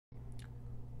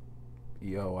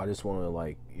Yo, I just want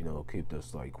to keep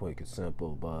this like quick and simple,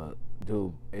 but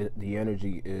dude, the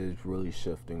energy is really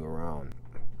shifting around.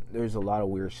 There's a lot of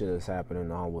weird shit that's happening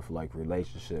now with like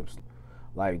relationships.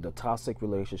 Like the toxic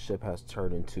relationship has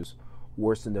turned into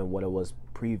worse than what it was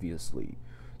previously.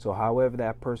 So however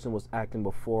that person was acting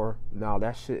before, now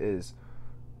that shit is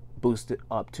boosted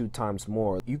up 2 times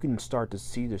more. You can start to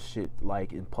see the shit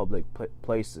like in public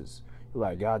places. You're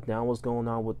like, God damn, what's going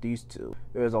on with these two?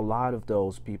 There's a lot of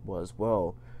those people as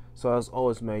well. So as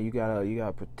always, man, you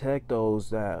gotta protect those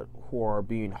that who are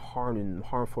being harmed in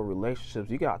harmful relationships.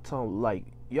 You gotta tell them like,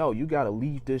 yo, you gotta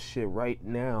leave this shit right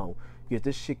now because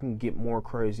this shit can get more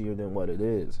crazier than what it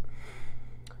is.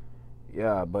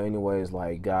 Yeah, but anyways,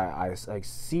 like, guy, I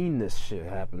seen this shit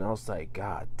happen. I was like,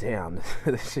 God damn,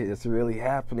 this shit is really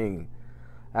happening.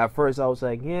 At first, I was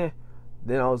like, yeah.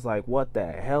 Then I was like, what the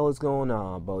hell is going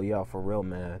on? But yeah, for real,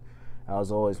 man.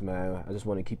 As always, man, I just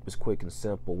want to keep this quick and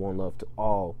simple. One love to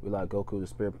all. We like Goku, the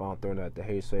Spirit Bomb, throwing at the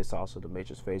Hayes face, also the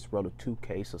Matrix face. Roll to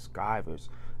 2K subscribers.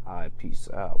 All right, peace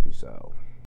out. Peace out.